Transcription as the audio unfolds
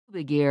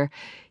gear,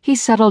 he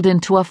settled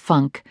into a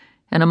funk,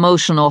 an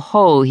emotional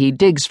hole he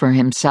digs for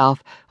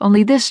himself,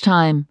 only this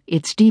time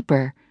it's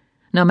deeper.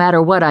 No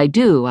matter what I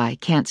do, I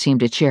can't seem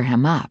to cheer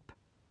him up.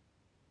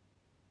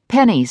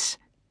 Pennies.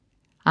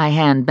 I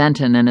hand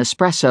Benton an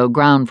espresso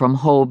ground from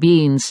whole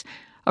beans,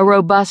 a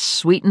robust,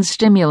 sweetened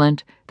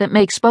stimulant that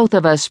makes both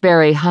of us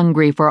very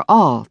hungry for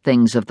all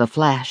things of the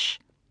flesh.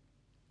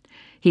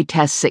 He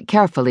tests it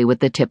carefully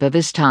with the tip of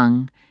his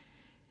tongue.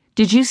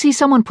 "Did you see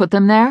someone put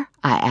them there?"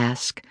 I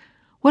ask.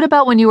 "What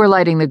about when you were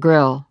lighting the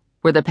grill?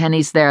 Were the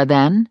pennies there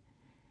then?"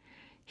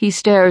 He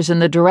stares in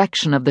the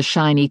direction of the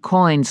shiny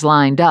coins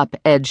lined up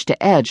edge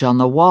to edge on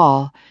the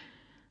wall.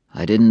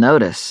 "I didn't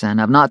notice,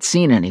 and I've not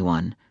seen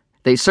anyone.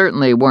 They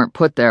certainly weren't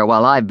put there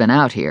while I've been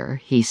out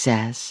here," he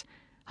says.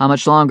 "How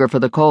much longer for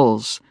the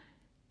coals?"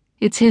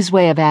 It's his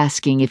way of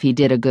asking if he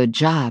did a good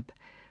job.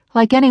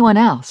 Like anyone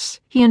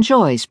else, he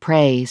enjoys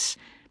praise.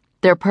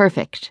 "They're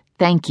perfect,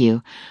 thank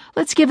you.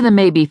 Let's give them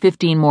maybe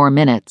 15 more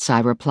minutes," I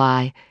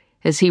reply,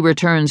 as he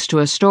returns to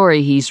a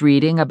story he's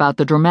reading about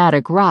the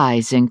dramatic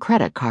rise in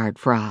credit card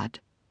fraud.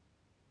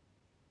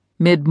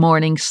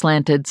 Mid-morning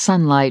slanted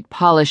sunlight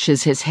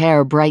polishes his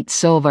hair bright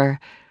silver,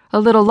 a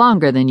little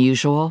longer than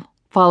usual,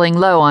 falling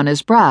low on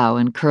his brow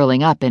and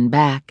curling up in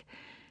back.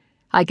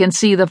 I can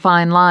see the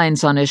fine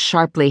lines on his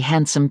sharply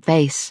handsome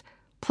face,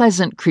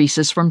 pleasant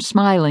creases from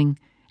smiling,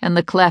 and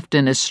the cleft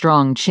in his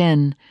strong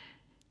chin.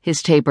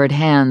 His tapered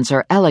hands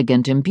are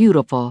elegant and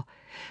beautiful,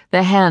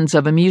 the hands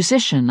of a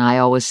musician, I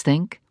always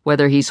think,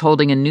 whether he's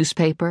holding a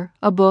newspaper,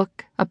 a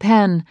book, a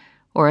pen,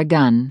 or a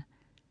gun.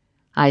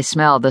 I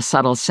smell the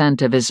subtle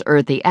scent of his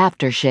earthy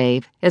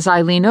aftershave as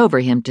I lean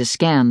over him to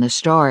scan the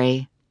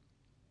story.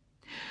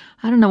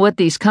 I don't know what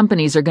these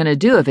companies are going to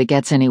do if it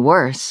gets any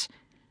worse.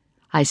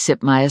 I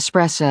sip my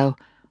espresso,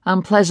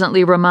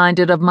 unpleasantly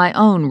reminded of my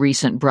own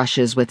recent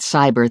brushes with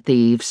cyber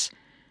thieves.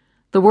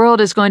 The world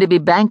is going to be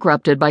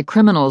bankrupted by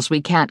criminals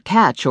we can't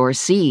catch or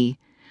see.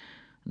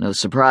 No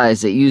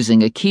surprise that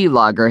using a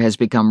keylogger has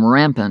become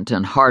rampant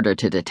and harder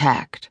to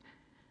detect.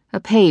 A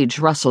page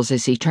rustles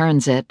as he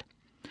turns it.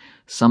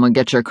 Someone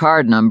gets your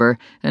card number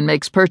and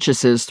makes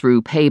purchases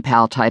through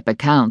PayPal-type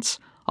accounts,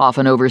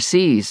 often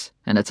overseas,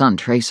 and it's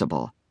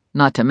untraceable,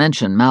 not to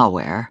mention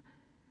malware.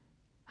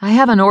 I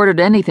haven't ordered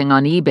anything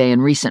on eBay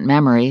in recent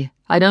memory.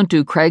 I don't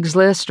do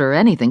Craigslist or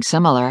anything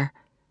similar.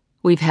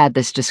 We've had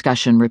this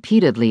discussion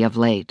repeatedly of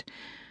late.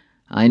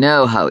 I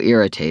know how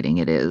irritating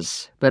it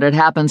is, but it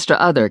happens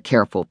to other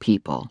careful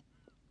people.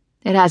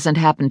 It hasn't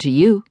happened to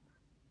you.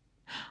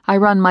 I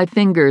run my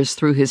fingers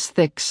through his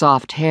thick,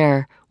 soft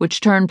hair,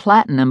 which turned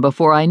platinum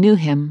before I knew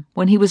him,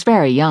 when he was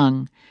very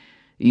young.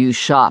 "You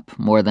shop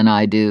more than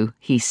I do,"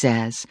 he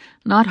says.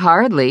 "Not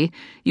hardly.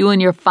 You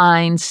and your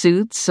fine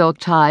suits, silk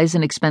ties,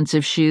 and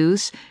expensive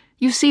shoes.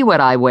 You see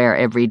what I wear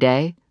every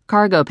day.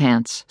 Cargo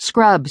pants,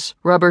 scrubs,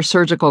 rubber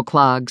surgical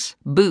clogs,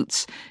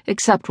 boots,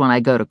 except when I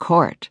go to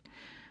court."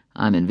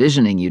 "I'm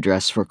envisioning you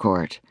dress for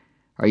court.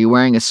 Are you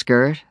wearing a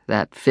skirt,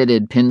 that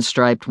fitted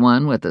pinstriped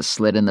one with a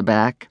slit in the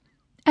back?"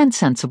 "And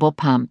sensible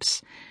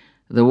pumps."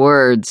 The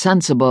word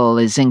sensible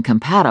is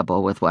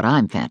incompatible with what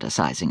I'm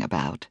fantasizing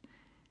about.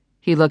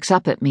 He looks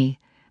up at me,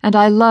 and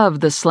I love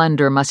the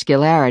slender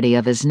muscularity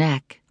of his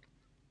neck.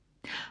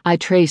 I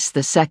trace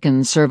the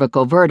second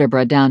cervical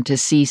vertebra down to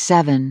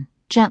C7,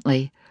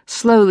 gently,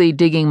 slowly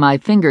digging my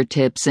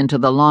fingertips into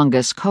the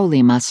longest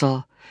chole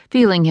muscle,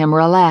 feeling him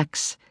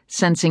relax,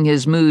 sensing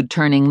his mood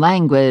turning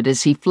languid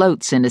as he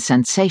floats in a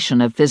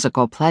sensation of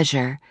physical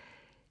pleasure.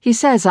 He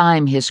says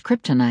I'm his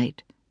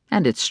kryptonite,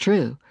 and it's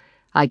true.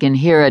 I can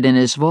hear it in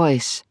his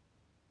voice.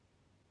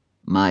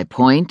 "My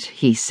point,"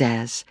 he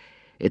says,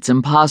 "it's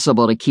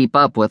impossible to keep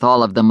up with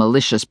all of the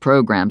malicious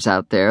programs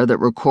out there that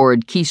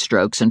record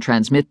keystrokes and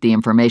transmit the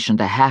information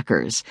to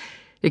hackers.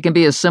 It can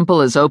be as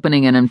simple as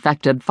opening an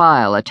infected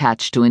file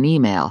attached to an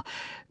email.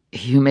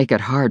 You make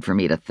it hard for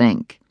me to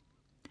think."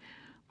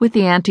 With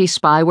the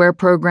anti-spyware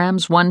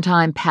programs,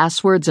 one-time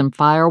passwords, and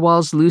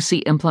firewalls Lucy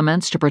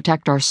implements to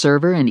protect our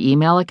server and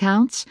email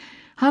accounts,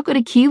 how could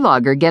a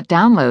keylogger get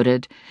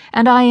downloaded?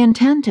 And I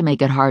intend to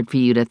make it hard for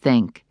you to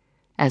think.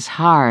 As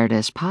hard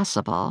as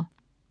possible.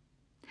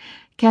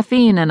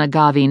 Caffeine and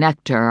agave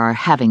nectar are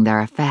having their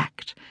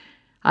effect.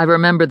 I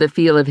remember the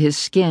feel of his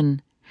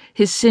skin,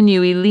 his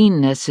sinewy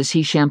leanness as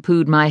he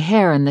shampooed my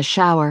hair in the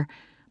shower,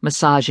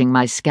 massaging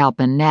my scalp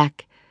and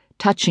neck,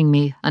 touching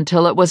me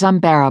until it was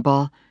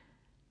unbearable.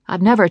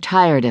 I've never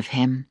tired of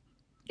him.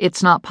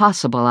 It's not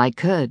possible I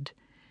could.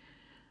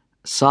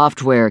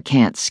 "Software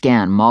can't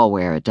scan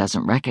malware it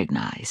doesn't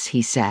recognize,"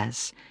 he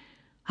says.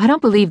 I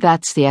don't believe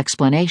that's the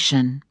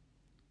explanation.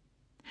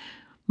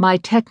 My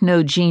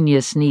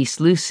techno-genius niece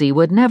Lucy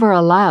would never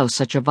allow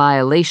such a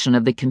violation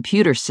of the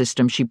computer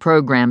system she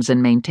programs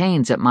and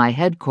maintains at my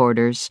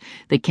headquarters,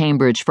 the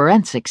Cambridge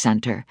Forensic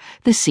Center,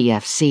 the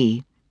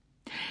CFC.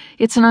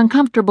 It's an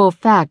uncomfortable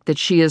fact that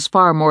she is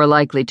far more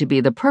likely to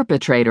be the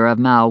perpetrator of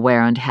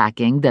malware and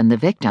hacking than the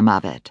victim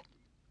of it.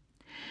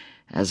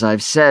 "As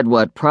I've said,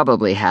 what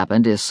probably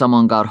happened is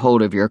someone got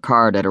hold of your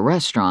card at a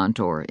restaurant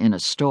or in a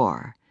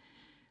store."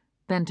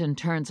 Benton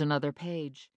turns another page.